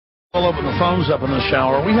We'll open the phones up in this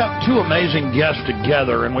hour. We have two amazing guests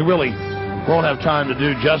together, and we really won't have time to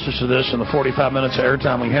do justice to this in the 45 minutes of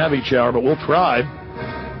airtime we have each hour, but we'll try.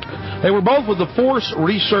 They were both with the Force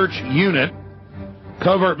Research Unit,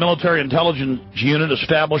 covert military intelligence unit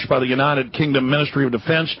established by the United Kingdom Ministry of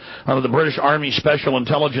Defense under the British Army Special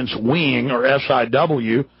Intelligence Wing, or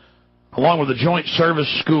SIW, along with the Joint Service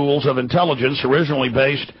Schools of Intelligence, originally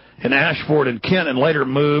based in Ashford and Kent and later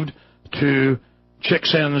moved to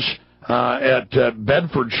Chicksons at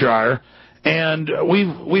Bedfordshire, and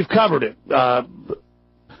we've covered it.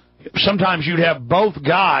 Sometimes you'd have both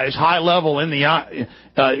guys high level in the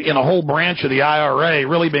in a whole branch of the I.R.A.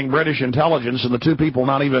 really being British intelligence, and the two people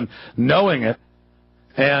not even knowing it.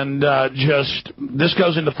 And just this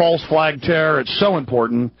goes into false flag terror. It's so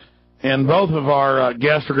important. And both of our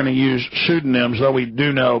guests are going to use pseudonyms, though we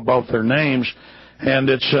do know both their names. And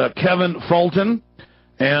it's Kevin Fulton.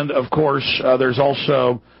 And, of course, there's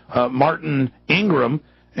also Martin Ingram,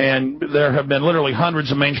 and there have been literally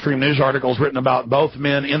hundreds of mainstream news articles written about both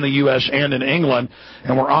men in the U.S. and in England,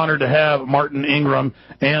 and we're honored to have Martin Ingram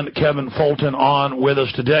and Kevin Fulton on with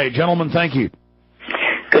us today. Gentlemen, thank you.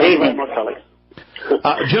 Good evening, Alex.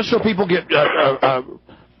 Just so people get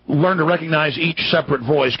learn to recognize each separate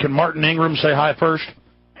voice, can Martin Ingram say hi first?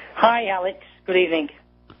 Hi, Alex. Good evening.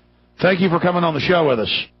 Thank you for coming on the show with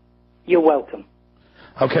us. You're welcome.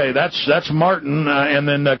 Okay, that's Martin, and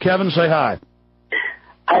then Kevin, say hi.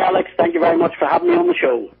 Hi, Alex. Thank you very much for having me on the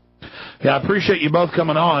show. Yeah, I appreciate you both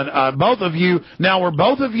coming on. Both of you, now, were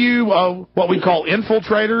both of you what we call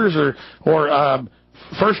infiltrators, or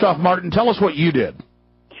first off, Martin, tell us what you did.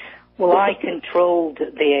 Well, I controlled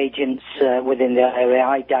the agents within the I.R.A.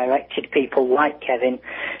 I directed people like Kevin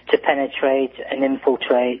to penetrate and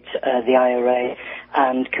infiltrate the I.R.A.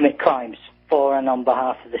 and commit crimes for and on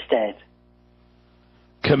behalf of the state.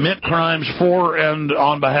 Commit crimes for and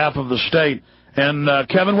on behalf of the state. And,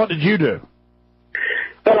 Kevin, what did you do?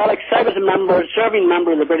 Well, Alex, I was a serving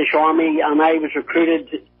member of the British Army, and I was recruited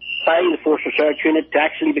by the Force Research Unit to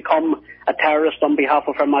actually become a terrorist on behalf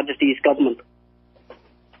of Her Majesty's government.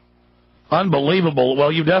 Unbelievable.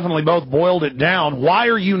 Well, you definitely both boiled it down. Why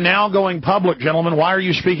are you now going public, gentlemen? Why are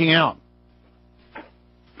you speaking out?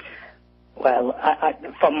 Well,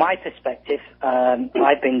 from my perspective,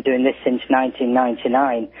 I've been doing this since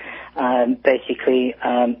 1999. Basically,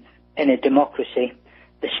 in a democracy,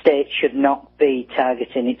 the state should not be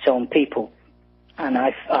targeting its own people. And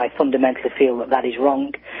I fundamentally feel that that is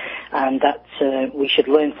wrong, and that we should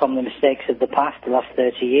learn from the mistakes of the past, the last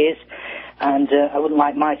 30 years. And I wouldn't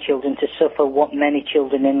like my children to suffer what many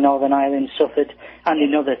children in Northern Ireland suffered and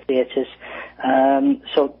in other theatres.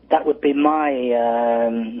 So that would be my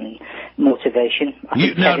motivation.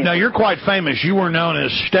 Now, you're quite famous. You were known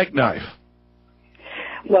as Steak Knife.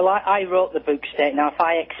 Well, I wrote the book Steak Knife.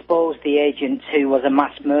 I exposed the agent who was a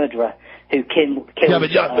mass murderer who killed...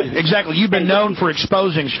 exactly. You've been known for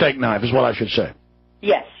exposing Steak Knife, is what I should say.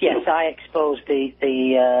 Yes. I exposed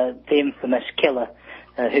the infamous killer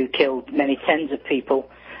who killed many tens of people,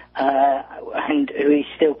 and who is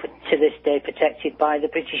still, to this day, protected by the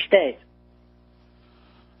British state.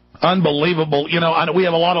 Unbelievable. You know, we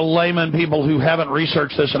have a lot of layman people who haven't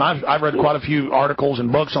researched this, and I've read quite a few articles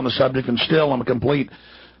and books on the subject, and still I'm a complete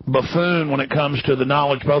buffoon when it comes to the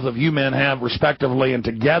knowledge both of you men have respectively and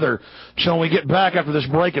together. So when we get back after this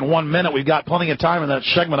break in 1 minute, we've got plenty of time in that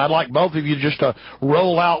segment. I'd like both of you just to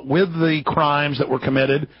roll out with the crimes that were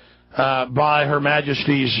committed by Her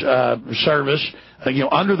Majesty's service,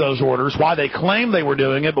 under those orders, why they claim they were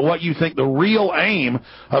doing it, but what you think the real aim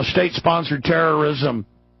of state-sponsored terrorism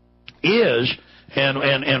is,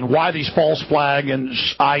 and why these false flag and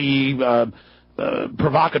i.e.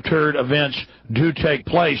 provocateur events do take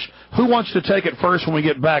place. Who wants to take it first when we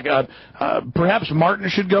get back? Perhaps Martin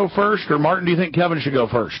should go first, or Martin, do you think Kevin should go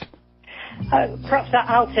first? Perhaps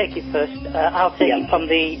I'll take it first. I'll take it from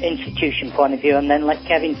the institution point of view, and then let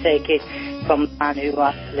Kevin take it from the man who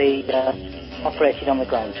actually operated on the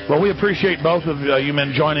ground. Well, we appreciate both of you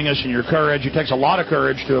men joining us and your courage. It takes a lot of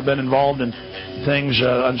courage to have been involved in things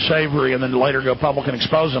unsavory and then later go public and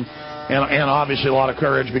expose them. And obviously a lot of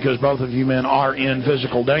courage because both of you men are in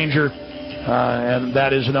physical danger. And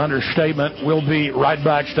that is an understatement. We'll be right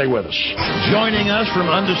back. Stay with us. Joining us from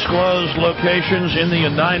undisclosed locations in the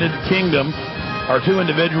United Kingdom are two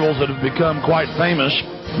individuals that have become quite famous.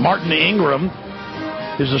 Martin Ingram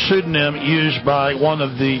is a pseudonym used by one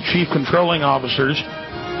of the chief controlling officers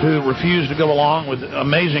who refused to go along with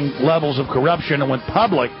amazing levels of corruption and went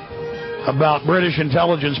public about British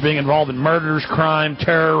intelligence being involved in murders, crime,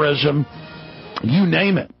 terrorism, you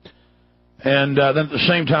name it. And then at the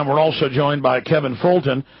same time, we're also joined by Kevin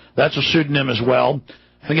Fulton. That's a pseudonym as well.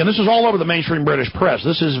 And again, this is all over the mainstream British press.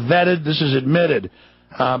 This is vetted. This is admitted.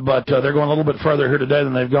 But they're going a little bit further here today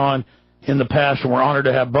than they've gone in the past, and we're honored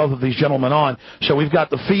to have both of these gentlemen on. So we've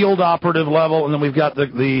got the field operative level, and then we've got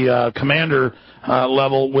the commander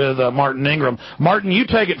level with Martin Ingram. Martin, you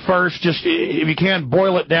take it first. Just, if you can,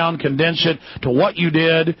 boil it down, condense it to what you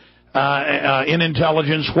did in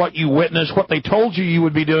intelligence, what you witnessed, what they told you you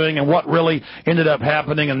would be doing, and what really ended up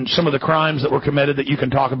happening, and some of the crimes that were committed that you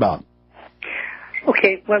can talk about.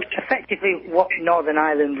 Okay, well, effectively what Northern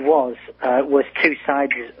Ireland was two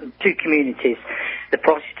sides, two communities, the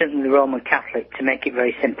Protestant and the Roman Catholic, to make it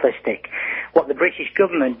very simplistic. What the British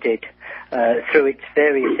government did through its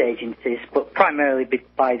various agencies, but primarily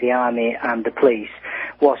by the army and the police,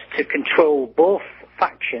 was to control both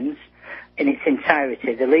factions in its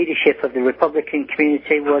entirety. The leadership of the Republican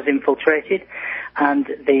community was infiltrated, and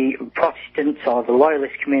the Protestant or the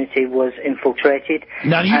Loyalist community was infiltrated.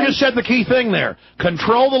 Now, you just said the key thing there.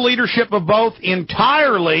 Control the leadership of both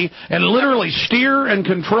entirely and literally steer and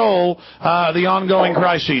control the ongoing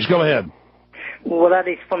crises. Go ahead. Well, that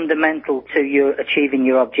is fundamental to your achieving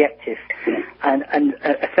your objective. And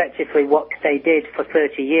effectively what they did for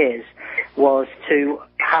 30 years was to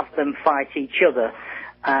have them fight each other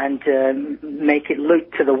and make it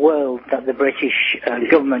look to the world that the British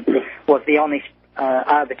government was the honest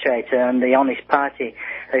arbitrator and the honest party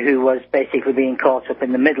who was basically being caught up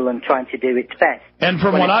in the middle and trying to do its best. And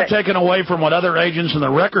from what I've taken away from what other agents in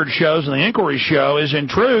the record shows and the inquiry show is, in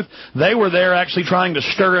truth, they were there actually trying to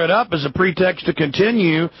stir it up as a pretext to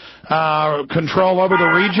continue control over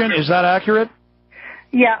the region. Is that accurate?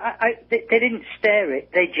 Yeah, they didn't stir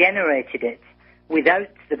it. They generated it. Without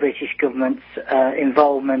the British government's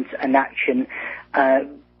involvement and action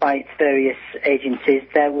by its various agencies,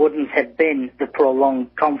 there wouldn't have been the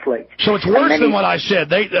prolonged conflict. So it's worse than what I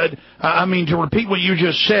said. I mean, to repeat what you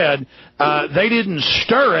just said, they didn't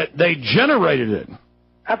stir it, they generated it.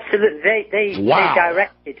 Absolutely. They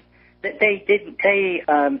directed. They didn't.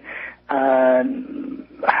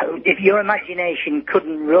 If your imagination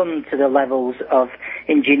couldn't run to the levels of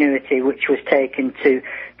ingenuity which was taken to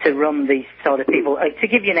run these sort of people. To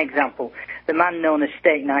give you an example, the man known as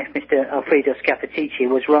Steak Knife, Mr. Alfredo Scappaticci,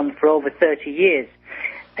 was run for over 30 years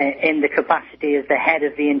in the capacity as the head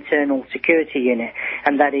of the internal security unit,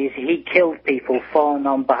 and that is, he killed people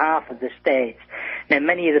on behalf of the state. Now,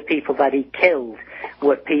 many of the people that he killed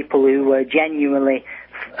were people who were genuinely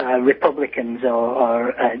Republicans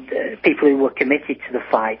or people who were committed to the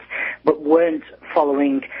fight, but weren't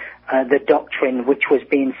following the doctrine which was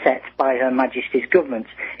being set by Her Majesty's government.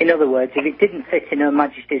 In other words, if it didn't fit in Her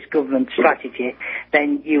Majesty's government strategy,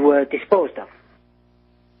 then you were disposed of.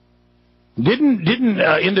 Didn't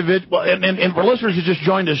individual, and for listeners who just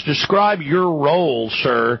joined us, describe your role,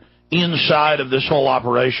 sir, inside of this whole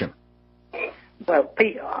operation. Well,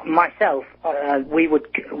 myself,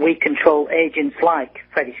 we control agents like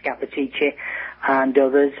Freddie Scappaticci and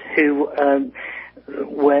others who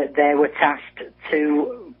were tasked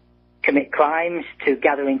to commit crimes, to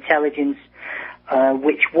gather intelligence,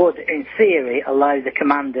 which would, in theory, allow the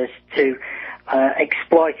commanders to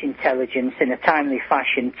exploit intelligence in a timely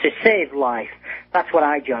fashion to save life. That's what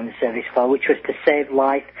I joined the service for, which was to save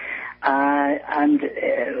life. And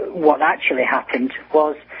what actually happened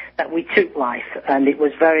was that we took life, and it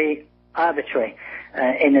was very arbitrary,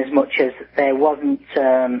 in as much as there wasn't.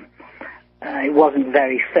 It wasn't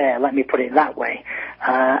very fair, let me put it that way,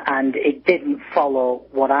 and it didn't follow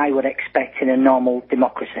what I would expect in a normal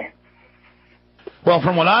democracy. Well,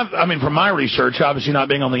 from my research, obviously not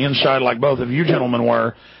being on the inside like both of you gentlemen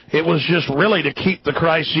were, it was just really to keep the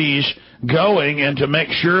crises going and to make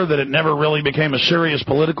sure that it never really became a serious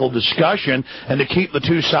political discussion, and to keep the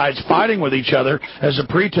two sides fighting with each other as a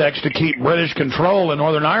pretext to keep British control in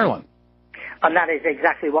Northern Ireland. And that is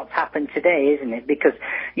exactly what's happened today, isn't it? Because,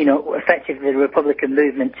 effectively the Republican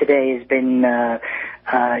movement today has been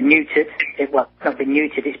neutered. Well, it's not been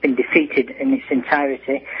neutered, it's been defeated in its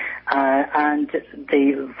entirety. And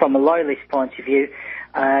from a loyalist point of view,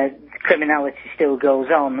 criminality still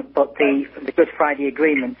goes on, but the Good Friday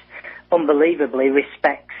Agreement unbelievably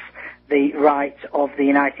respects the right of the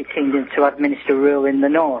United Kingdom to administer rule in the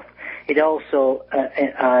north. It also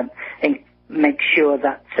makes sure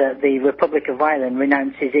that the Republic of Ireland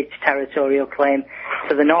renounces its territorial claim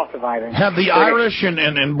to the north of Ireland. Have the Irish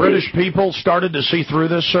and British people started to see through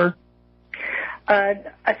this, sir?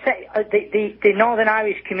 I say the Northern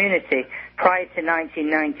Irish community prior to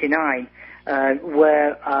 1999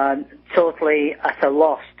 were totally at a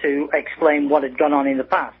loss to explain what had gone on in the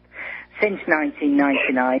past. Since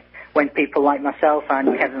 1999, when people like myself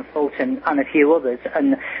and Kevin Fulton and a few others,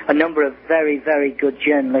 and a number of very, very good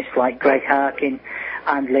journalists like Greg Harkin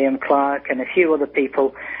and Liam Clark and a few other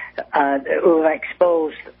people who have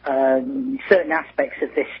exposed certain aspects of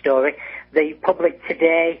this story. The public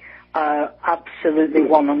today are absolutely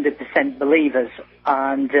 100% believers,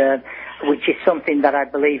 and which is something that I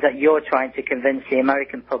believe that you're trying to convince the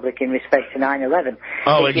American public in respect to 9/11.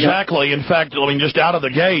 Oh, exactly. In fact, I mean, just out of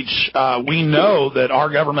the gates, we know that our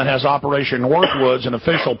government has Operation Northwoods, an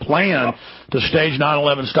official plan to stage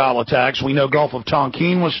 9/11-style attacks. We know Gulf of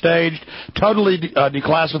Tonkin was staged, totally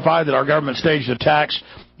declassified, that our government staged attacks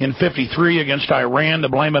in 53 against Iran to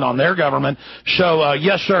blame it on their government. So,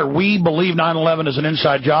 yes, sir, we believe 9/11 is an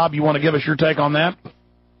inside job. You want to give us your take on that?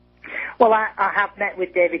 Well, I have met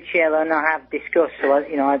with David Shayler and I have discussed, so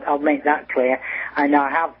I'll make that clear. And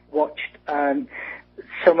I have watched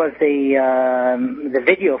some of the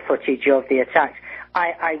video footage of the attacks.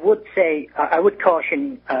 I would say, I would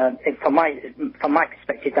caution, from my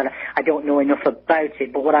perspective, that I don't know enough about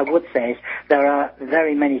it, but what I would say is there are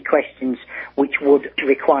very many questions which would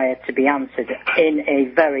require to be answered in a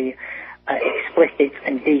very explicit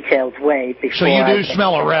and detailed way before. So you do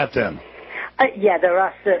smell a rat, then? Yeah, there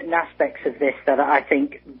are certain aspects of this that I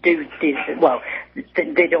think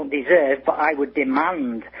they don't deserve, but I would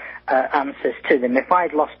demand answers to them. If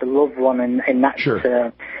I'd lost a loved one in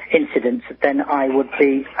that incident, then I would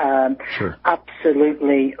be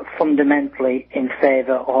absolutely fundamentally in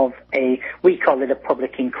favour of we call it a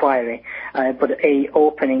public inquiry, but a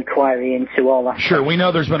open inquiry into all that. Sure, we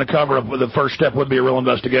know there's been a cover-up. The first step would be a real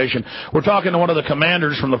investigation. We're talking to one of the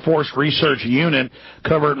commanders from the Force Research Unit,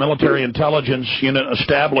 Covert Military Intelligence Unit,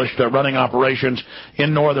 established running operations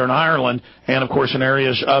in Northern Ireland and, of course, in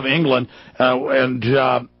areas of England.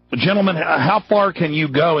 Gentlemen, how far can you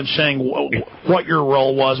go in saying what your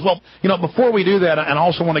role was? Well, before we do that, and I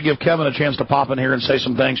also want to give Kevin a chance to pop in here and say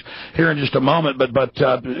some things here in just a moment, but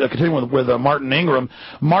continue with Martin Ingram.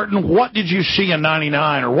 Martin, what did you see in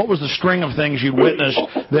 99, or what was the string of things you witnessed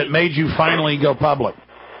that made you finally go public?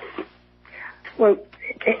 Well,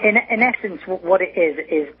 in essence, what it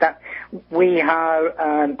is that we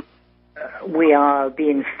are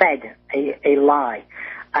being fed a lie,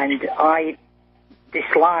 and I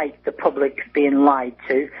dislike the public being lied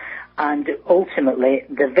to, and ultimately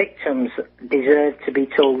the victims deserve to be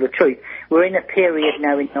told the truth. We're in a period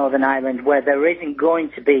now in Northern Ireland where there isn't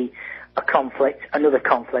going to be another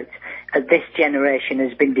conflict. This generation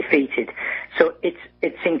has been defeated. So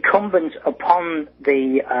it's incumbent upon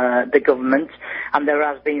the government, and there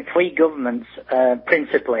has been 3 governments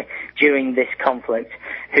principally during this conflict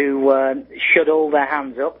who should hold their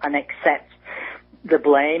hands up and accept the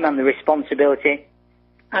blame and the responsibility.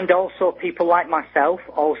 And also people like myself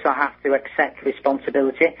also have to accept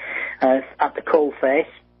responsibility at the coalface,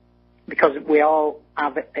 because we all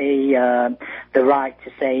have the right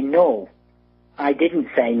to say no. I didn't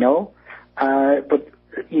say no, but,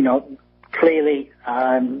 clearly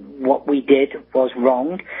what we did was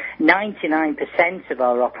wrong. 99% of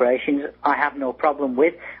our operations I have no problem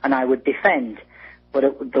with, and I would defend. But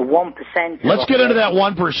the 1%... Let's get into that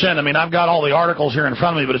 1%. I mean, I've got all the articles here in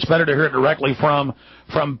front of me, but it's better to hear it directly from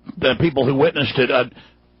the people who witnessed it.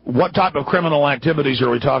 What type of criminal activities are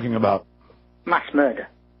we talking about? Mass murder.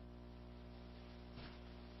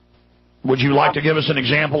 Would you like to give us an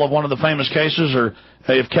example of one of the famous cases, or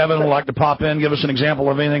if Kevin would like to pop in, give us an example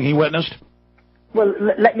of anything he witnessed? Well,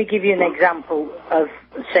 let me give you an example of,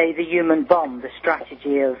 say, the human bomb, the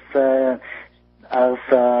strategy of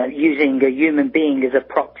using a human being as a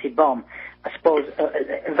proxy bomb. I suppose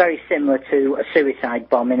very similar to a suicide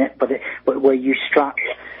bomb in it, but where you strap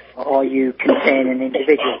or you contain an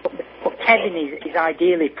individual. But Kevin is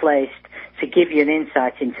ideally placed to give you an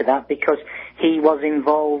insight into that, because he was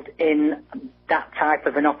involved in that type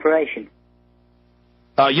of an operation.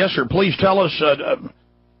 Yes, sir. Please tell us,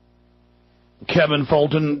 Kevin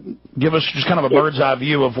Fulton, give us just kind of a bird's-eye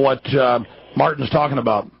view of what Martin's talking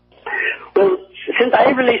about. Well, since I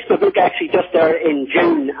released my book actually just there in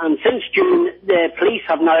June, and since June, the police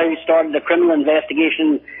have now started a criminal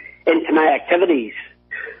investigation into my activities.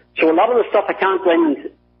 So a lot of the stuff I can't go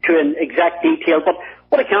into in exact detail, but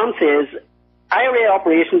what I can say is I.R.A.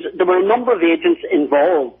 operations, there were a number of agents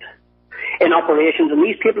involved in operations, and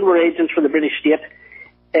these people were agents for the British state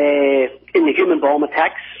in the human bomb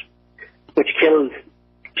attacks, which killed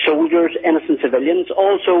soldiers, innocent civilians,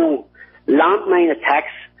 also landmine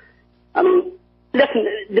attacks. I mean, listen,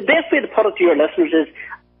 the best way to put it to your listeners is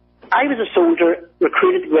I was a soldier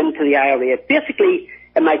recruited to go into the I.R.A. Basically,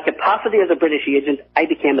 in my capacity as a British agent, I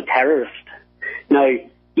became a terrorist. Now,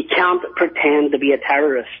 you can't pretend to be a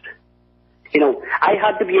terrorist. You know, I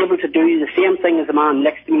had to be able to do the same thing as the man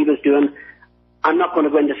next to me was doing. I'm not going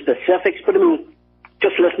to go into specifics, but I mean,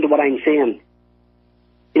 just listen to what I'm saying.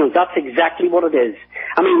 You know, that's exactly what it is.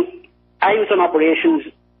 I mean, I was on operations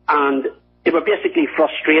and they were basically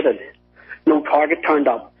frustrated. No target turned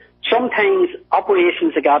up. Sometimes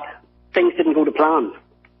operations they got, things didn't go to plan.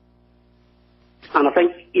 And I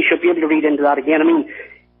think you should be able to read into that again. I mean,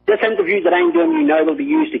 this interview that I'm doing now will be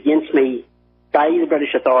used against me by the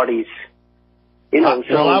British authorities. You know,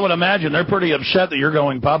 well, I would imagine they're pretty upset that you're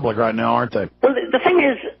going public right now, aren't they? Well, the thing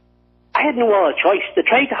is, I had no other choice. They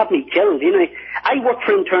tried to have me killed. You know, I worked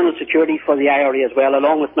for internal security for the I.R.A. as well,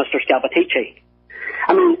 along with Mr. Scappaticci.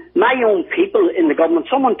 I mean, my own people in the government,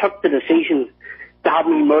 someone took the decision to have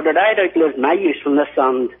me murdered. I had outlived my usefulness,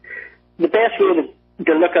 and the best way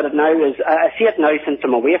to look at it now is, I see it now since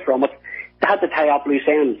I'm away from it, they had to tie up loose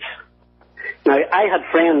ends. Now, I had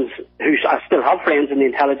friends, I still have friends in the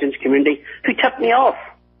intelligence community, who tipped me off.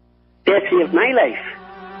 They saved my life.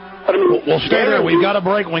 But I mean, well, stay there. We've got a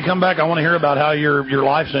break. When we come back, I want to hear about how your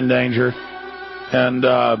life's in danger. And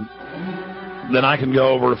then I can go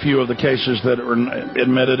over a few of the cases that are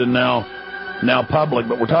admitted and now public.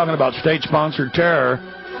 But we're talking about state-sponsored terror,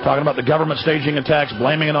 talking about the government staging attacks,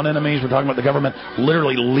 blaming it on enemies. We're talking about the government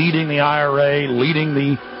literally leading the I.R.A., leading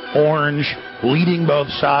the Orange, leading both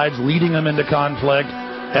sides, leading them into conflict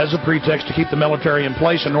as a pretext to keep the military in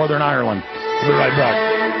place in Northern Ireland. We'll be right back.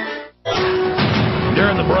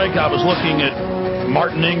 During the break, I was looking at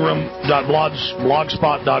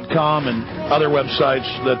martiningram.blogspot.com and other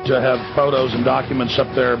websites that have photos and documents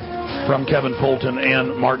up there from Kevin Fulton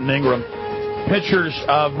and Martin Ingram. Pictures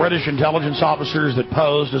of British intelligence officers that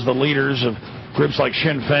posed as the leaders of groups like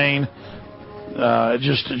Sinn Féin.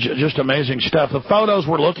 Just amazing stuff. The photos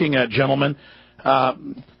we're looking at, gentlemen,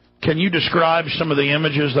 can you describe some of the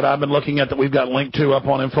images that I've been looking at that we've got linked to up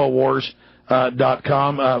on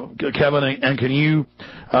Infowars.com, Kevin, and can you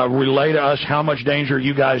relay to us how much danger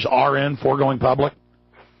you guys are in for going public?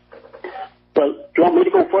 Well, do you want me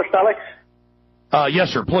to go first, Alex?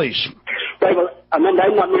 Yes, sir, please. Right, well, I'm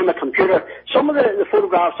not near my computer. Some of the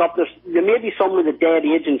photographs up there may be some of the dead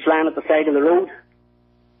agents lying at the side of the road.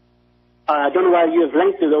 I don't know whether you have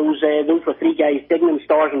linked to those. Those were three guys, Dignam,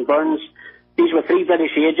 Stars and Burns. These were three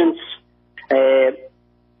British agents.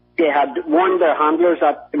 They had warned their handlers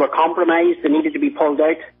that they were compromised, they needed to be pulled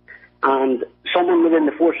out, and someone within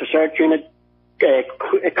the Force Research Unit,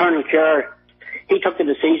 Colonel Kerr, he took the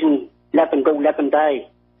decision, let them go, let them die.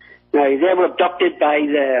 Now, they were abducted by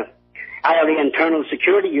the I.R.A. Internal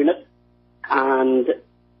Security Unit, and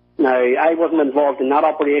now, I wasn't involved in that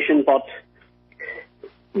operation, but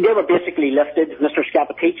they were basically lifted. Mr.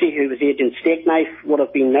 Scappaticci, who was Agent Steakknife, would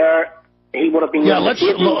have been there. He would have been... Yeah,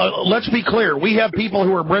 let's be clear. We have people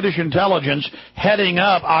who are British intelligence heading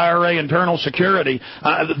up I.R.A. internal security.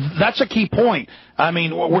 That's a key point. I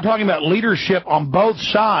mean, we're talking about leadership on both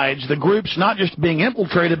sides, the groups not just being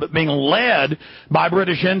infiltrated, but being led by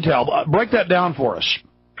British intel. Break that down for us.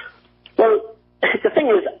 Well, the thing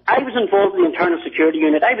is, I was involved in the internal security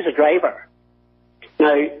unit. I was a driver.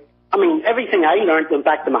 Now, I mean, everything I learned went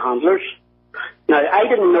back to my handlers. Now, I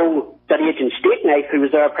didn't know that Agent Steakknife, who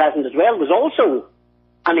was there present as well, was also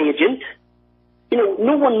an agent. You know,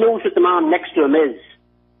 no one knows what the man next to him is.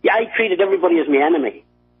 Yeah, I treated everybody as my enemy.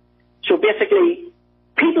 So basically,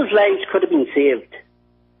 people's lives could have been saved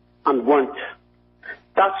and weren't.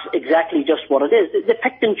 That's exactly just what it is. They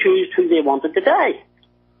picked and chose who they wanted to die,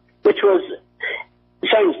 which was...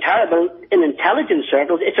 sounds terrible. In intelligence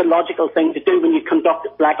circles, it's a logical thing to do when you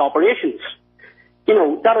conduct black operations. You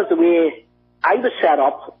know, that is the way I was set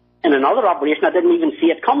up in another operation. I didn't even see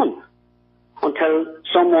it coming until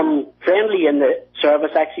someone friendly in the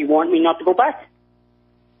service actually warned me not to go back.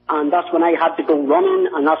 And that's when I had to go running,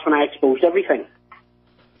 and that's when I exposed everything.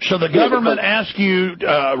 So the government asked you,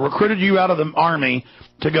 recruited you out of the army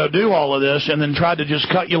to go do all of this and then tried to just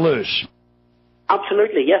cut you loose?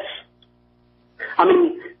 Absolutely, yes. I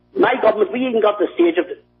mean, my government, we even got to the stage of,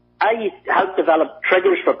 I helped develop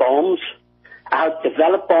triggers for bombs. I helped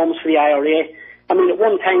develop bombs for the I.R.A. I mean, at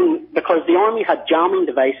one time, because the army had jamming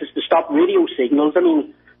devices to stop radio signals, I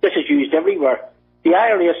mean, this is used everywhere. The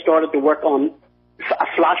I.R.A. started to work on a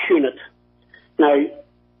flash unit. Now,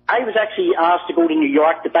 I was actually asked to go to New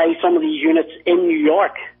York to buy some of these units in New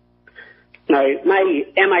York. Now, my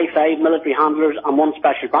MI5 military handlers and one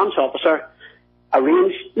special branch officer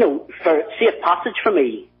arranged, for safe passage for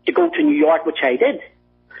me to go to New York, which I did.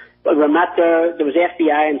 But we met there. There was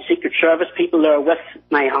FBI and Secret Service people there with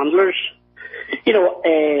my handlers.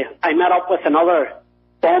 I met up with another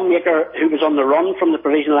bomb maker who was on the run from the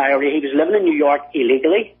provisional I.R.A. He was living in New York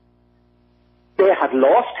illegally. They had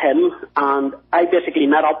lost him, and I basically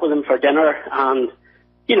met up with him for dinner, and,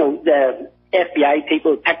 the FBI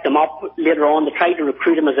people picked him up later on to try to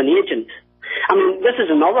recruit him as an agent. I mean, this is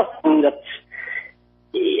another thing that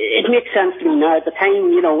it makes sense to me now. At the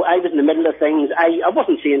time, you know, I was in the middle of things. I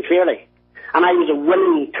wasn't seeing clearly, and I was a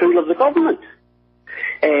willing tool of the government.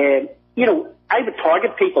 You know, I would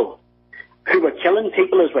target people who were killing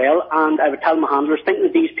people as well, and I would tell my handlers, thinking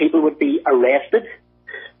that these people would be arrested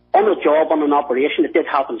on a job, on an operation. It did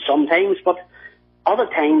happen sometimes, but other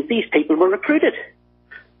times these people were recruited.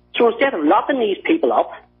 So instead of locking these people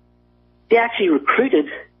up, they actually recruited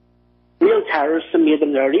real terrorists and made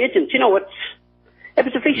them their agents. You know, it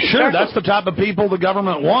was a vicious circle. That's the type of people the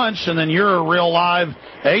government wants, and then you're a real live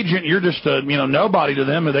agent. You're just a nobody to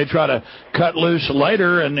them, and they try to cut loose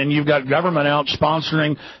later, and then you've got government out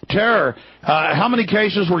sponsoring terror. How many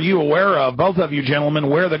cases were you aware of, both of you gentlemen,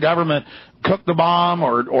 where the government cooked the bomb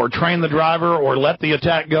or trained the driver or let the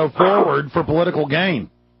attack go forward for political gain?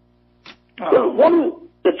 Well, one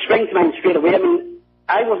that springs to mind straight away, I mean,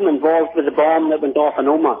 I wasn't involved with the bomb that went off in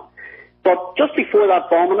Omagh. But just before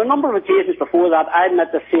that bomb, on a number of occasions before that, I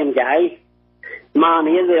met the same guy, Man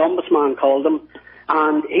A, the ombudsman called him,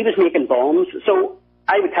 and he was making bombs. So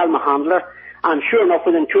I would tell my handler, and sure enough,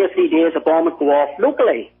 within 2 or 3 days, a bomb would go off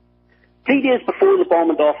locally. 3 days before the bomb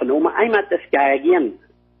went off in Omagh, I met this guy again,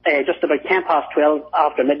 just about 12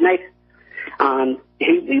 after midnight, and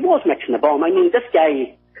he was mixing the bomb. I mean, this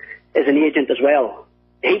guy is an agent as well.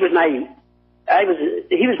 He was my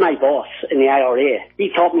boss in the I.R.A. He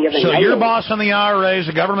taught me everything. So your boss in the I.R.A. is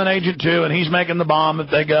a government agent too, and he's making the bomb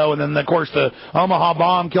that they go, and then of course the Omaha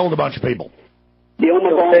bomb killed a bunch of people. The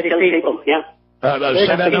Omaha bomb killed people, yeah.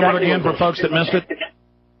 Say that number again for folks that missed it.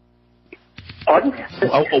 Pardon?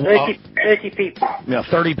 30 people. Yeah,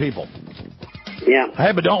 30 people. Yeah.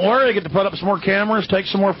 Hey, but don't worry, you get to put up some more cameras, take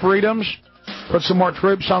some more freedoms, put some more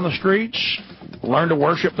troops on the streets. Learn to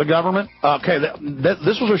worship the government. Okay,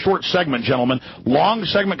 this was a short segment, gentlemen. Long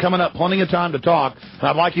segment coming up, plenty of time to talk. And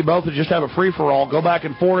I'd like you both to just have a free-for-all, go back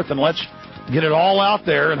and forth, and let's get it all out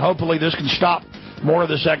there, and hopefully this can stop more of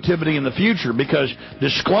this activity in the future, because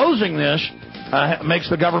disclosing this makes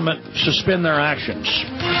the government suspend their actions.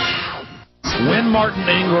 When Martin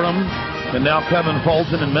Ingram and now Kevin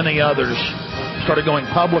Fulton and many others started going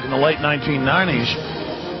public in the late 1990s,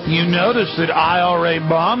 you notice that I.R.A.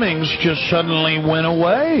 bombings just suddenly went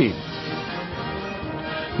away.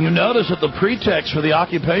 You notice that the pretext for the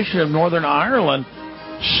occupation of Northern Ireland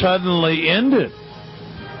suddenly ended.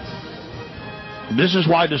 This is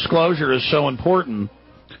why disclosure is so important,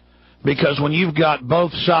 because when you've got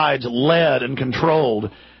both sides led and controlled,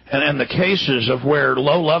 and the cases of where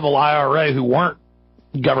low-level I.R.A. who weren't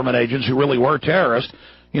government agents, who really were terrorists,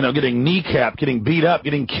 getting kneecapped, getting beat up,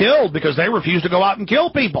 getting killed because they refused to go out and kill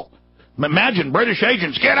people. Imagine British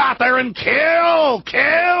agents, get out there and kill.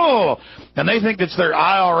 And they think it's their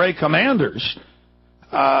I.R.A. commanders.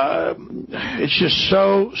 It's just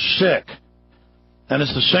so sick. And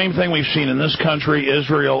it's the same thing we've seen in this country,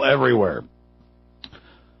 Israel, everywhere.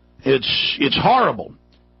 It's horrible.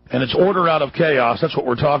 And it's order out of chaos. That's what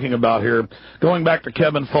we're talking about here. Going back to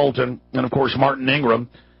Kevin Fulton and, of course, Martin Ingram.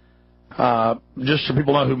 Just so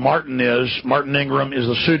people know who Martin Ingram is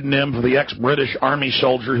the pseudonym for the ex-British Army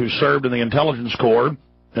soldier who served in the Intelligence Corps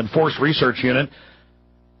and Force Research Unit.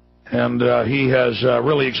 And he has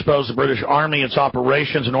really exposed the British Army, its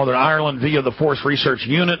operations in Northern Ireland via the Force Research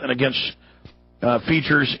Unit and against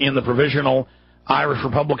features in the Provisional Irish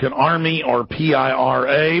Republican Army, or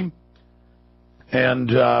I.R.A. And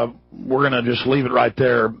we're going to just leave it right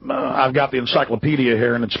there. I've got the encyclopedia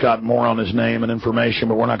here, and it's got more on his name and information,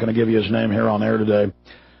 but we're not going to give you his name here on air today.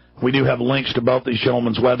 We do have links to both these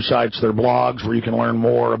gentlemen's websites, their blogs, where you can learn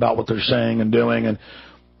more about what they're saying and doing, and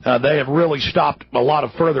they have really stopped a lot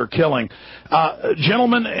of further killing.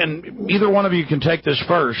 Gentlemen, and either one of you can take this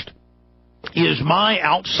first. Is my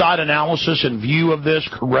outside analysis and view of this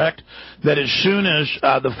correct, that as soon as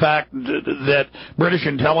the fact that British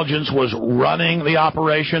intelligence was running the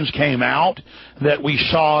operations came out, that we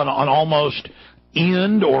saw an almost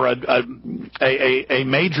end or a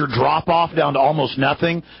major drop-off down to almost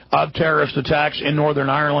nothing of terrorist attacks in Northern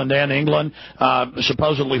Ireland and England,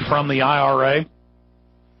 supposedly from the I.R.A.?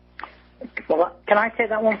 Well, can I take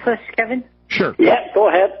that one first, Kevin? Sure. Yeah, go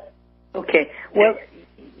ahead. Okay. Well,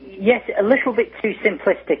 yes, a little bit too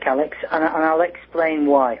simplistic, Alex, and I'll explain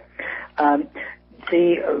why.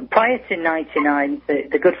 Prior to 99,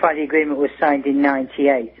 the Good Friday Agreement was signed in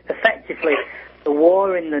 98. Effectively, the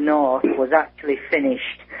war in the north was actually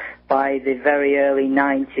finished by the very early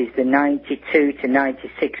 90s, the 92 to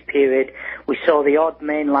 96 period. We saw the odd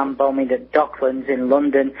mainland bombing at Docklands in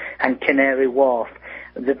London and Canary Wharf.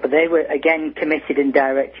 They were, again, committed and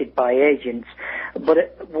directed by agents.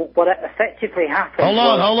 But what effectively happened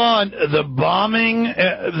Hold on. The bombing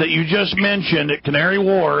that you just mentioned at Canary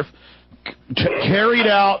Wharf, carried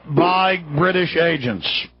out by British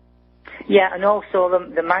agents. Yeah, and also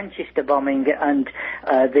the Manchester bombing, and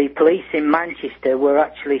the police in Manchester were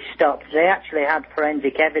actually stopped. They actually had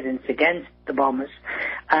forensic evidence against the bombers,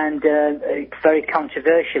 and very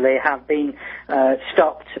controversially have been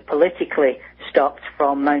politically stopped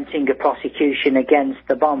from mounting a prosecution against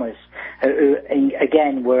the bombers, who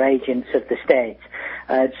again were agents of the state.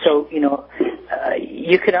 So,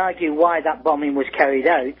 you could argue why that bombing was carried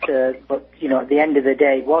out, but, at the end of the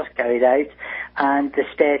day it was carried out, and the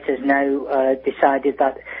state has now decided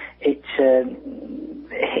that it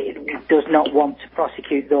does not want to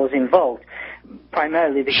prosecute those involved,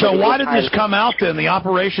 primarily because... So why did this come out then? The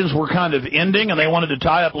operations were kind of ending and they wanted to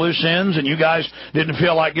tie up loose ends and you guys didn't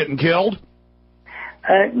feel like getting killed?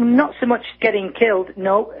 Not so much getting killed,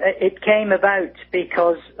 no. It came about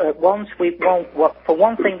because for one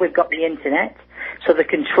thing, we've got the internet, so the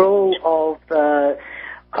control of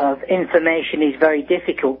information is very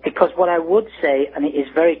difficult. Because what I would say, and it is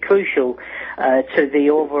very crucial to the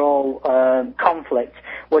overall conflict,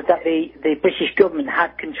 was that the British government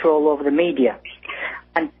had control over the media.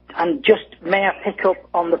 And just may I pick up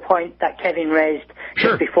on the point that Kevin raised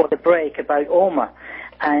just before the break about Omagh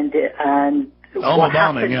and Omagh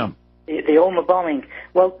bombing, yeah. The Omagh bombing.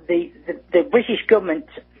 Well, the British government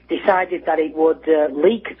decided that it would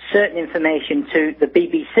leak certain information to the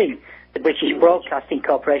BBC, the British Broadcasting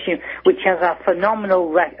Corporation, which has a phenomenal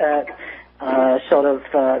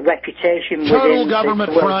reputation. Total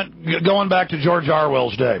government front, going back to George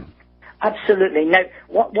Orwell's day. Absolutely. Now,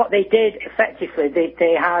 what they did effectively,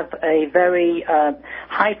 they have a very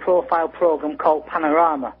high-profile program called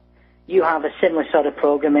Panorama. You have a similar sort of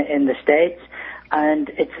program in the States, and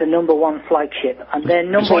it's the #1 flagship. And their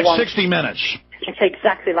number it's like one, 60 Minutes. It's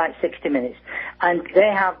exactly like 60 Minutes. And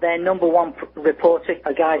they have their #1 reporter,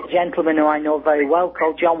 a gentleman who I know very well,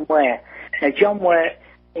 called John Ware. Now, John Ware,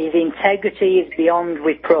 his integrity is beyond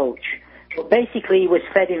reproach. But basically, he was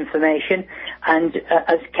fed information, and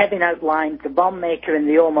as Kevin outlined, the bomb maker in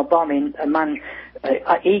the Omagh bombing, a man,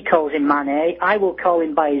 he calls him Man A. I will call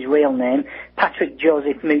him by his real name, Patrick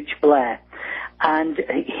Joseph Mooch Blair. And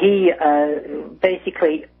he,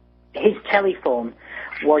 basically, his telephone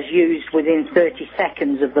was used within 30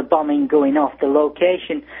 seconds of the bombing going off. The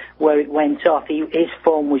location where it went off, his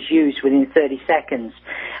phone was used within 30 seconds.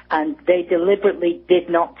 And they deliberately did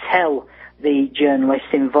not tell the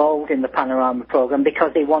journalists involved in the Panorama program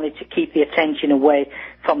because they wanted to keep the attention away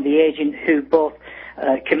from the agent who both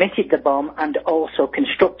committed the bomb and also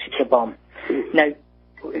constructed the bomb. Now,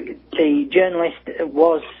 the journalist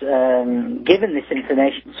was given this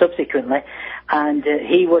information subsequently, and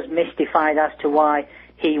he was mystified as to why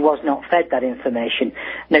he was not fed that information.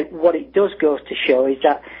 Now, what it does goes to show is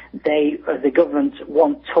that the government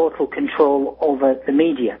want total control over the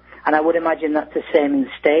media, and I would imagine that's the same in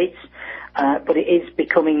the States, but it is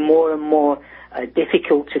becoming more and more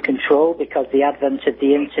difficult to control because the advent of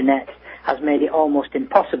the internet has made it almost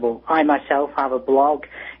impossible. I myself have a blog,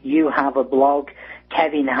 you have a blog,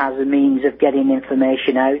 Kevin has a means of getting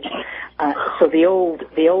information out. So the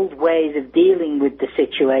old ways of dealing with the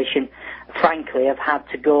situation, frankly, have had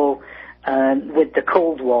to go with the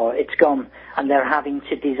Cold War. It's gone, and they're having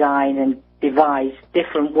to design and devise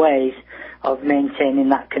different ways of maintaining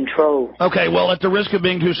that control. Okay, well, at the risk of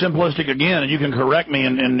being too simplistic again, and you can correct me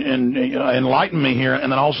and enlighten me here,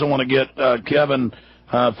 and then I also want to get Kevin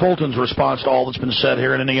Fulton's response to all that's been said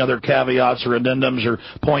here and any other caveats or addendums or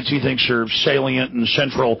points he thinks are salient and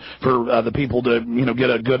central for the people to, get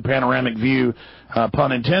a good panoramic view,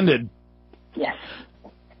 pun intended. Yes.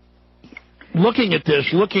 Looking at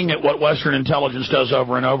this, looking at what Western intelligence does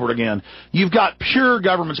over and over again, you've got pure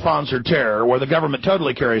government-sponsored terror where the government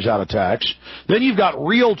totally carries out attacks. Then you've got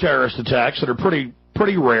real terrorist attacks that are pretty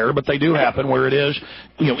rare, but they do happen where it is,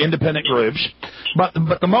 independent groups. But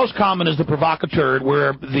the most common is the provocateur,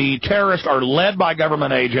 where the terrorists are led by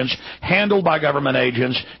government agents, handled by government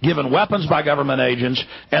agents, given weapons by government agents,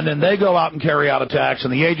 and then they go out and carry out attacks,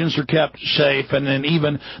 and the agents are kept safe, and then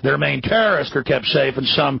even their main terrorists are kept safe, and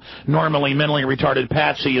some normally mentally retarded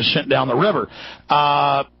patsy is sent down the river.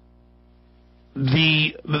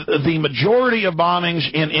 The majority of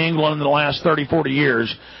bombings in England in the last 30, 40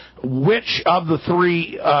 years, which of the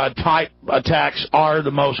three type attacks are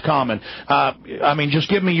the most common? Just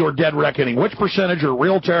give me your dead reckoning. Which percentage are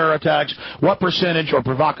real terror attacks? What percentage are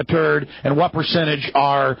provocateur? And what percentage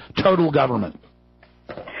are total government?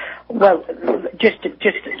 Well, just to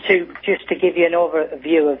give you an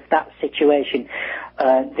overview of that situation,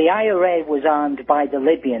 the I.R.A. was armed by the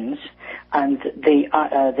Libyans, and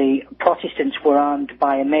the Protestants were armed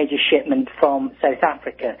by a major shipment from South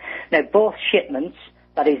Africa. Now, both shipments,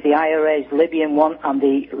 that is the I.R.A.'s Libyan one and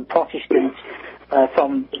the Protestants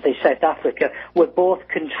from the South Africa, were both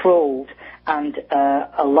controlled and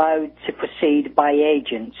allowed to proceed by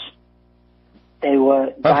agents. They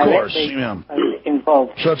were directly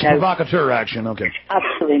involved. So it's provocateur action, okay.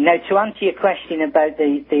 Absolutely. Now, to answer your question about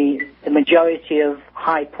the majority of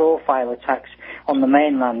high-profile attacks on the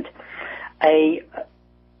mainland, a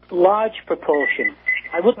large proportion,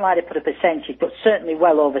 I wouldn't like to put a percentage, but certainly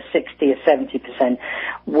well over 60 or 70%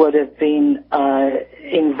 would have been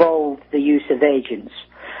involved the use of agents,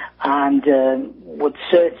 and would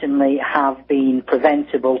certainly have been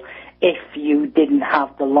preventable if you didn't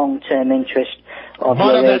have the long-term interest of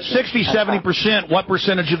but of that 60-70%, what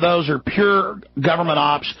percentage of those are pure government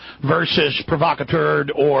ops versus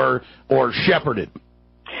provocateured or shepherded?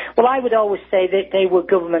 Well, I would always say that they were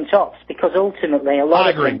government ops, because ultimately a lot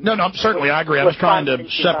of them... Certainly I agree. I was trying to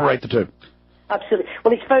separate the two. Absolutely.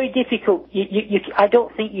 Well, it's very difficult. I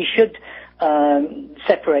don't think you should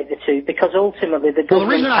separate the two, because ultimately the government... Well, the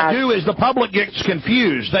reason I do is the public gets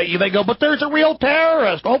confused. They go, but there's a real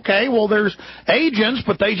terrorist. Okay, well, there's agents,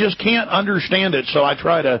 but they just can't understand it, so I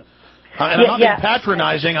try to... And I'm not being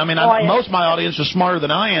patronizing. I mean, most of my audience is smarter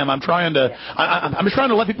than I am. I'm just trying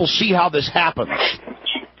to let people see how this happens.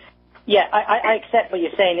 Yeah, I accept what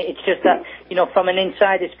you're saying. It's just that, from an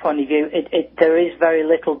insider's point of view, there is very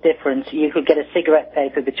little difference. You could get a cigarette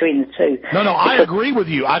paper between the two. No, I agree with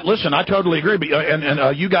you. Listen, I totally agree.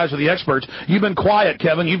 And you guys are the experts. You've been quiet,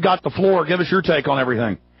 Kevin. You've got the floor. Give us your take on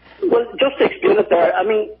everything. Well, just to explain it there, I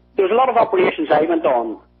mean, there's a lot of operations I went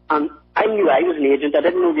on, and I knew I was an agent. I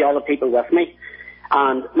didn't know the other people with me.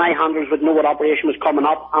 And my handlers would know what operation was coming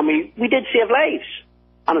up, and we did save lives.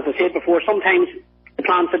 And as I said before, sometimes the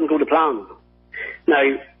plans didn't go to plan. Now,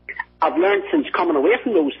 I've learned since coming away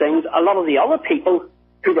from those things, a lot of the other people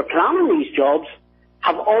who were planning these jobs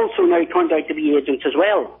have also now turned out to be agents as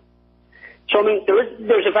well. So, I mean,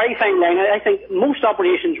 there's a very fine line. I think most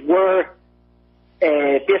operations were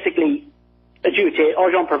basically, as you would say,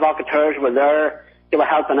 agents provocateurs were there, they were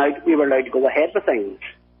helping out, we were allowed to go ahead with things.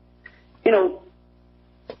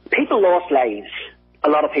 People lost lives, a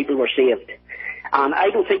lot of people were saved. And I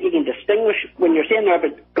don't think you can distinguish, when you're saying there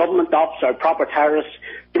about government ops or proper terrorists,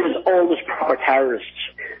 there's always proper terrorists.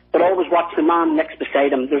 But always watch the man next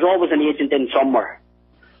beside him. There's always an agent in somewhere.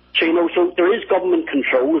 So, so there is government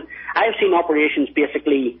control. I've seen operations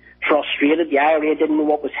basically frustrated. The I.R.A. didn't know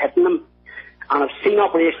what was hitting them. And I've seen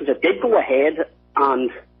operations that did go ahead,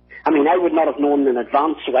 and, I mean, I would not have known in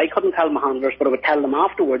advance, so I couldn't tell my handlers, but I would tell them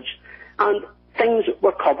afterwards. And things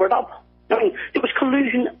were covered up. I mean, there was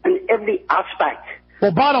collusion in every aspect.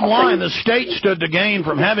 Well, bottom line, the state stood to gain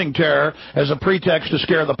from having terror as a pretext to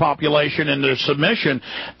scare the population into submission.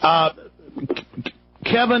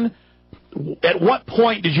 Kevin, at what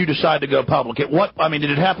point did you decide to go public? Did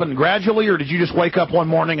it happen gradually, or did you just wake up one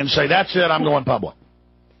morning and say, that's it, I'm going public?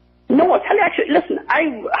 No, I tell you, actually, listen,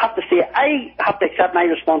 I have to say, I have to accept my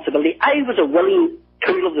responsibility. I was a willing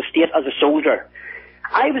tool of the state as a soldier.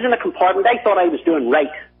 I was in a compartment, I thought I was doing right,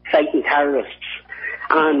 fighting terrorists.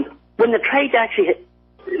 And when they tried to actually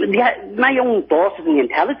my own bosses in the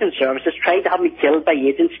intelligence services tried to have me killed by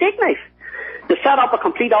Agent Steakknife. They set up a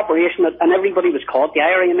complete operation and everybody was caught. The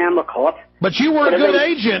I.R.A. men were caught. But you were a good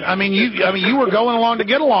agent. You were going along to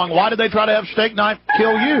get along. Why did they try to have Steakknife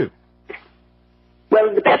kill you?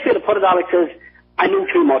 Well, the best way to put it, Alex, is I know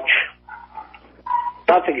too much.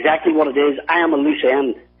 That's exactly what it is. I am a loose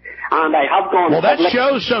end. And I have gone public. Well, that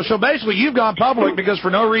shows. So basically, you've gone public because for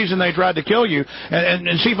no reason they tried to kill you.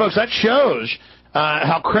 And see, folks, that shows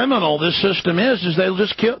how criminal this system is they'll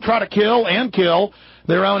just try to kill and kill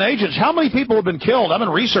their own agents. How many people have been killed? I've been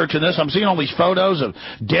researching this. I'm seeing all these photos of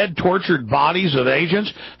dead, tortured bodies of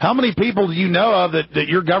agents. How many people do you know of that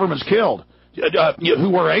your government's killed who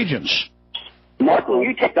were agents? Martin,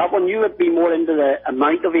 you take that one. You would be more into the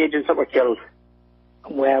amount of agents that were killed.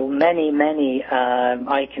 Well, many.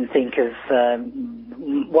 I can think of,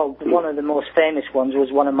 one of the most famous ones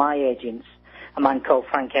was one of my agents, a man called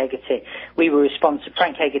Frank Hegarty.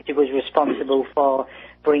 Frank Hegarty was responsible for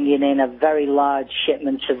bringing in a very large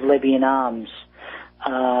shipment of Libyan arms.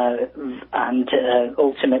 And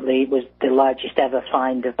ultimately it was the largest ever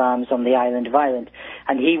find of arms on the island of Ireland.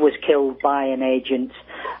 And he was killed by an agent,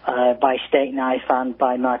 by Steakknife and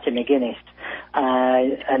by Martin McGuinness,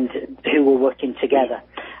 and who were working together.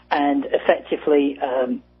 And effectively,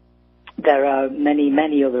 there are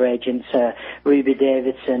many other agents, Ruby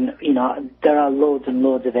Davidson, there are loads and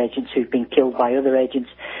loads of agents who've been killed by other agents.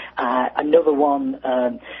 Another one,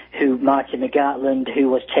 Martin Ingram, who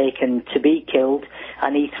was taken to be killed,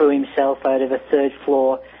 and he threw himself out of a third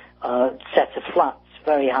floor set of flats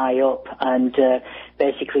very high up, and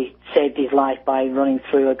basically saved his life by running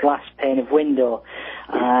through a glass pane of window.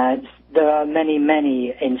 There are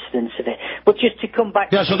many incidents of it. But just to come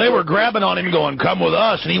back... Yeah, so they were grabbing on him going, come with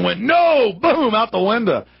us, and he went, no, boom, out the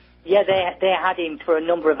window. Yeah, they had him for a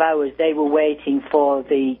number of hours. They were waiting for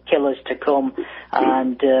the killers to come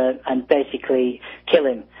and basically kill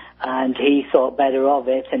him. And he thought better of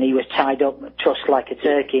it, and he was tied up, trussed like a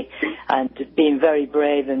turkey. And being very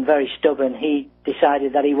brave and very stubborn, he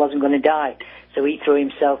decided that he wasn't going to die. So he threw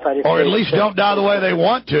himself out of... Or at least don't die the way they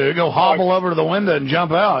want to. Go hobble over to the window and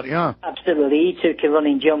jump out, yeah. Absolutely. He took a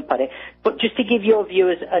running jump at it. But just to give your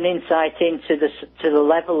viewers an insight into the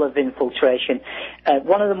level of infiltration,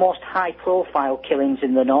 one of the most high-profile killings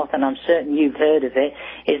in the North, and I'm certain you've heard of it,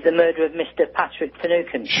 is the murder of Mr. Patrick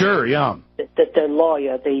Finucane. Sure, yeah. The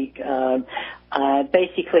lawyer,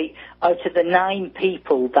 basically, out of the 9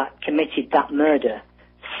 people that committed that murder,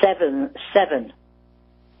 seven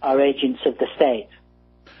are agents of the state.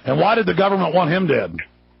 And why did the government want him dead?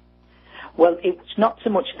 Well, it's not so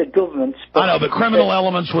much the government, but... I know, the criminal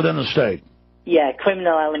elements within the state. Yeah,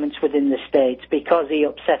 criminal elements within the state, because he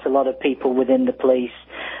upset a lot of people within the police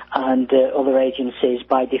and other agencies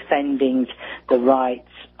by defending the rights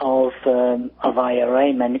of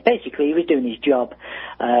I.R.A. men. Basically, he was doing his job,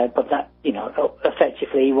 but that,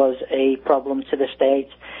 effectively was a problem to the state,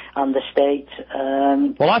 and the state...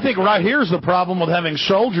 Well, I think right here's the problem with having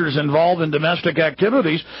soldiers involved in domestic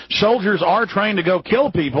activities. Soldiers are trained to go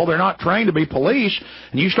kill people. They're not trained to be police.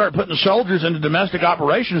 And you start putting soldiers into domestic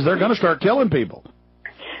operations, they're going to start killing people.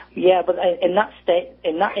 Yeah, but in that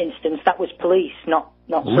instance, that was police, not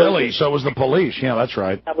soldiers. Really? So it was the police. Yeah, that's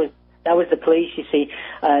right. That was the police, you see.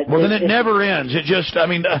 Well, then it never ends. It just,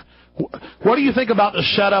 what do you think about the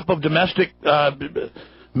setup of domestic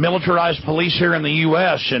militarized police here in the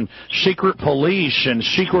U.S. and secret police and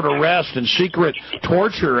secret arrest and secret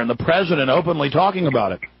torture and the president openly talking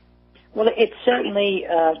about it? Well, it's certainly,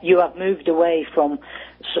 you have moved away from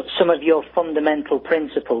some of your fundamental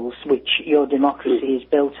principles, which your democracy is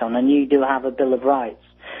built on, and you do have a Bill of Rights,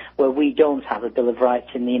 where we don't have a Bill of Rights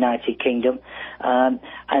in the United Kingdom. And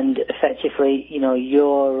effectively,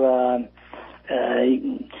 your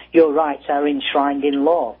rights are enshrined in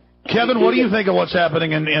law. Kevin, what do you think of what's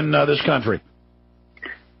happening in this country?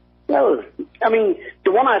 Well,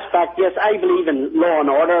 the one aspect, yes, I believe in law and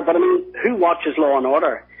order, but who watches law and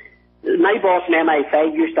order? My boss in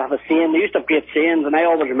MI5 used to have a saying, they used to have great sayings, and I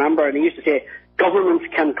always remember, and he used to say, governments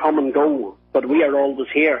can come and go, but we are always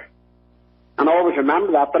here. And I always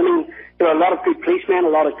remember that. But there are a lot of good policemen, a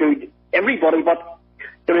lot of good everybody, but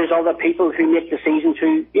there is other people who make decisions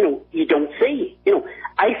who, you don't see.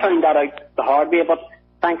 I found that out the hard way, but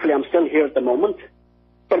thankfully I'm still here at the moment.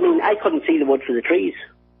 But I couldn't see the wood for the trees.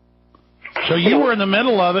 So you were in the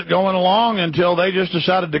middle of it going along until they just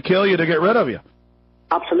decided to kill you to get rid of you.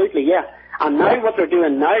 Absolutely, yeah. And now what they're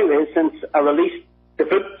doing now is, since I released, the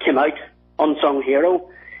book came out, Unsung Hero.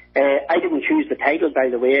 I didn't choose the title, by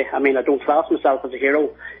the way. I don't class myself as a hero.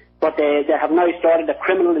 But they have now started a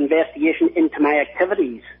criminal investigation into my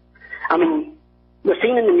activities. We're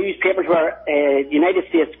seeing in the newspapers where the United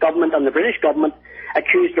States government and the British government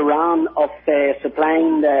accused Iran of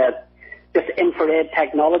supplying this infrared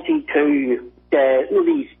technology to the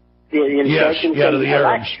insurgents to the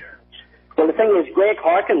Arabs. Well, the thing is, Greg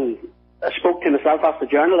Harkin spoke to myself as a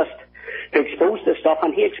journalist to expose this stuff,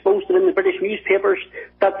 and he exposed it in the British newspapers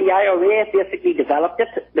that the I.R.A. basically developed it.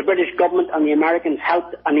 The British government and the Americans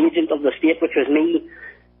helped an agent of the state, which was me,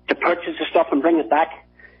 to purchase the stuff and bring it back.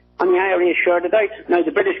 And the I.R.A. shared it out. Now,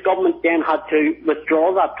 the British government then had to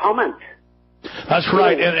withdraw that comment. That's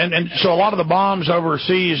right. And so a lot of the bombs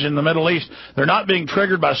overseas in the Middle East, they're not being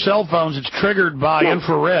triggered by cell phones. It's triggered by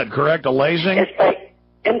infrared, correct? A lasing? It's by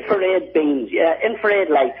infrared beams,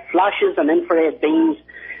 infrared light, flashes and infrared beams.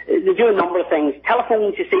 They do a number of things.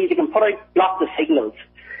 Telephones, you see, they can block the signals.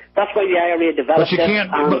 That's why the I.R.A. developed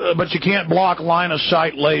it. But you can't block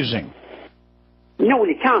line-of-sight lasing. No,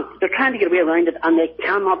 you can't. They're trying to get away around it, and they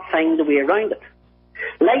cannot find a way around it.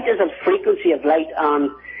 Light is a frequency of light,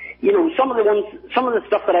 and some of the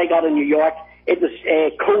stuff that I got in New York, it was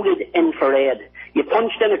coded infrared. You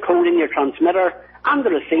punched in a code in your transmitter and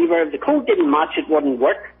the receiver. If the code didn't match, it wouldn't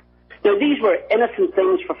work. Now, these were innocent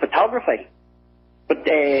things for photography, but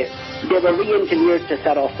they were re-engineered to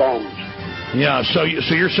set off bombs. Yeah, so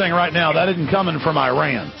you're saying right now that isn't coming from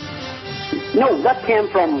Iran? No, that came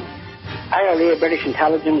from I.R.A. British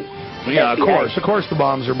intelligence. Yeah, FBI. of course the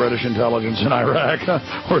bombs are British intelligence in Iraq,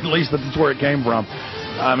 or at least that's where it came from.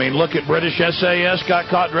 I mean, look at British SAS got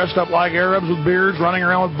caught dressed up like Arabs with beards, running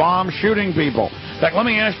around with bombs, shooting people. In fact, let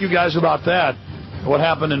me ask you guys about that. What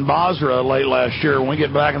happened in Basra late last year when we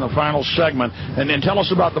get back in the final segment, and then tell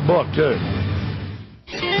us about the book, too.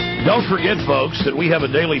 Don't forget, folks, that we have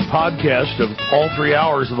a daily podcast of all 3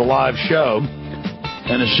 hours of the live show.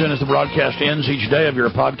 And as soon as the broadcast ends each day, if you're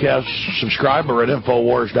a podcast subscriber at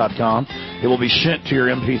Infowars.com, it will be sent to your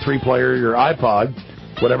MP3 player, your iPod,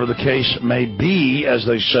 whatever the case may be, as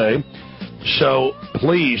they say. So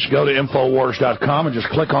please go to Infowars.com and just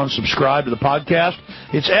click on subscribe to the podcast.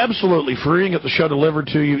 It's absolutely free and get the show delivered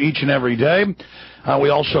to you each and every day. We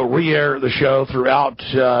also re-air the show throughout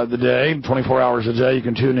the day, 24 hours a day. You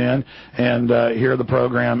can tune in and hear the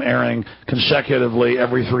program airing consecutively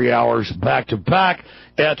every 3 hours back-to-back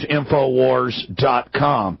at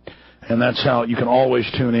Infowars.com. And that's how you can always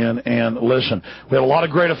tune in and listen. We have a lot of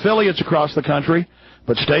great affiliates across the country,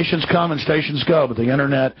 but stations come and stations go. But the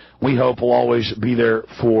Internet, we hope, will always be there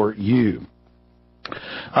for you.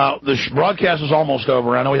 The broadcast is almost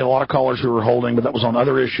over. I know we had a lot of callers who were holding, but that was on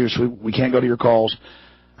other issues. We can't go to your calls.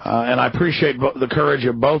 And I appreciate the courage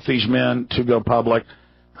of both these men to go public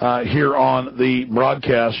here on the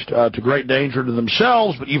broadcast to great danger to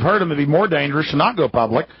themselves, but you've heard them to be more dangerous to not go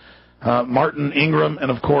public. Martin Ingram and,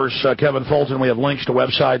 of course, Kevin Fulton. We have links to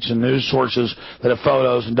websites and news sources that have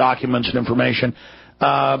photos and documents and information.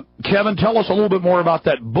 Kevin, tell us a little bit more about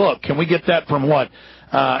that book. Can we get that from what?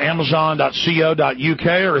 Amazon.co.uk,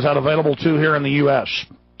 or is that available too here in the U.S.?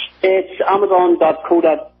 It's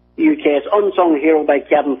Amazon.co.uk. It's Unsung Hero by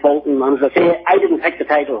Kevin Fulton. And as I say, I didn't pick the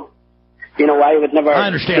title. You know, I would never... I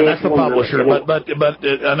understand, that's the publisher, but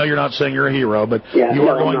I know you're not saying you're a hero, but yeah, you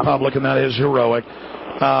are going public, and that is heroic.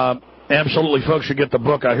 Absolutely, folks should get the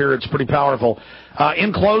book. I hear it's pretty powerful.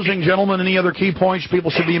 In closing, gentlemen, any other key points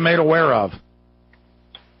people should be made aware of?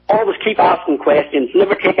 Always keep asking questions.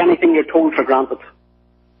 Never take anything you're told for granted.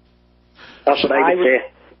 That's what I would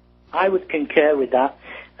say. I would concur with that.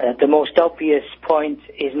 The most obvious point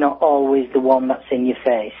is not always the one that's in your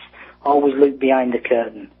face. Always look behind the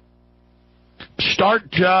curtain.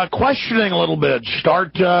 Start questioning a little bit.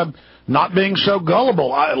 Start not being so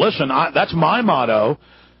gullible. That's my motto,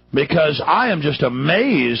 because I am just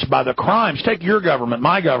amazed by the crimes. Take your government,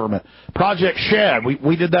 my government, Project Shad.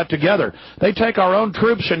 We did that together. They take our own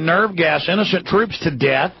troops and nerve gas innocent troops to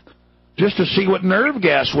death just to see what nerve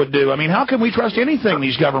gas would do. I mean, how can we trust anything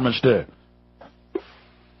these governments do?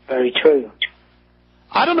 Very true.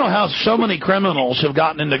 I don't know how so many criminals have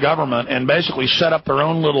gotten into government and basically set up their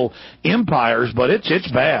own little empires, but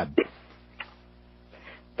it's bad.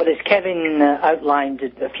 But as Kevin outlined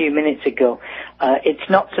a few minutes ago, it's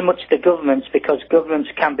not so much the governments, because governments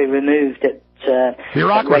can be removed at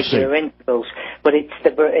regular intervals. But in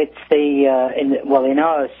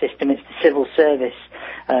our system, it's the civil service,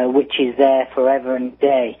 which is there forever and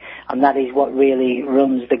day, and that is what really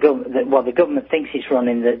runs the government. Well, the government thinks it's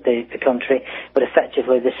running the country, but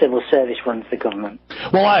effectively the civil service runs the government.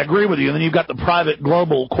 Well, I agree with you. And then you've got the private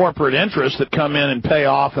global corporate interests that come in and pay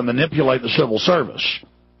off and manipulate the civil service.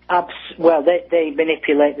 Well, they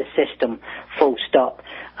manipulate the system, full stop.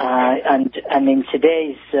 And in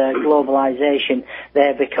today's globalization,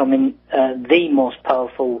 they're becoming the most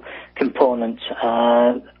powerful component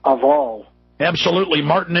of all. Absolutely.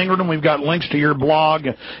 Martin Ingram, we've got links to your blog.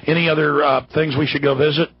 Any other things we should go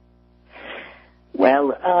visit?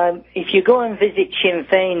 Well, if you go and visit Sinn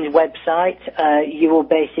Féin's website, you will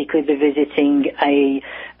basically be visiting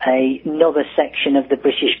another section of the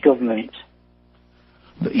British government.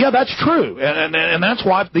 Yeah, that's true, and that's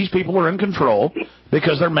why these people are in control,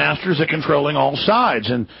 because they're masters at controlling all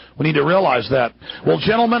sides, and we need to realize that. Well,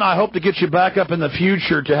 gentlemen, I hope to get you back up in the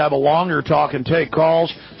future to have a longer talk and take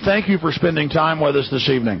calls. Thank you for spending time with us this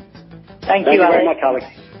evening. Thank you very much, Alex.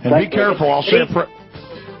 And be careful. I'll say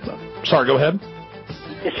Sorry, go ahead.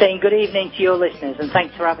 Just saying good evening to your listeners, and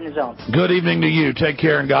thanks for having us on. Good evening to you. Take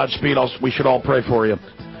care and Godspeed. We should all pray for you.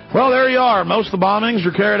 Well, there you are. Most of the bombings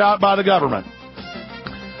are carried out by the government.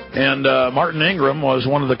 And Martin Ingram was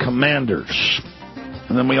one of the commanders.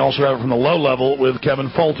 And then we also have it from the low level with Kevin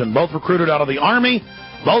Fulton, both recruited out of the Army,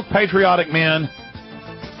 both patriotic men.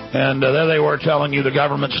 And there they were telling you the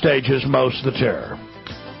government stages most of the terror.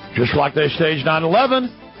 Just like they staged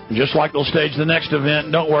 9/11, just like they'll stage the next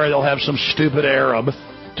event. Don't worry, they'll have some stupid Arab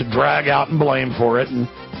to drag out and blame for it. And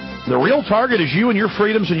the real target is you and your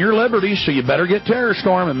freedoms and your liberties, so you better get Terror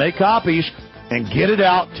Storm and make copies and get it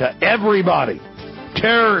out to everybody.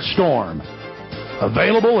 Terror Storm.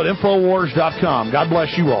 Available at Infowars.com. God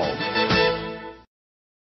bless you all.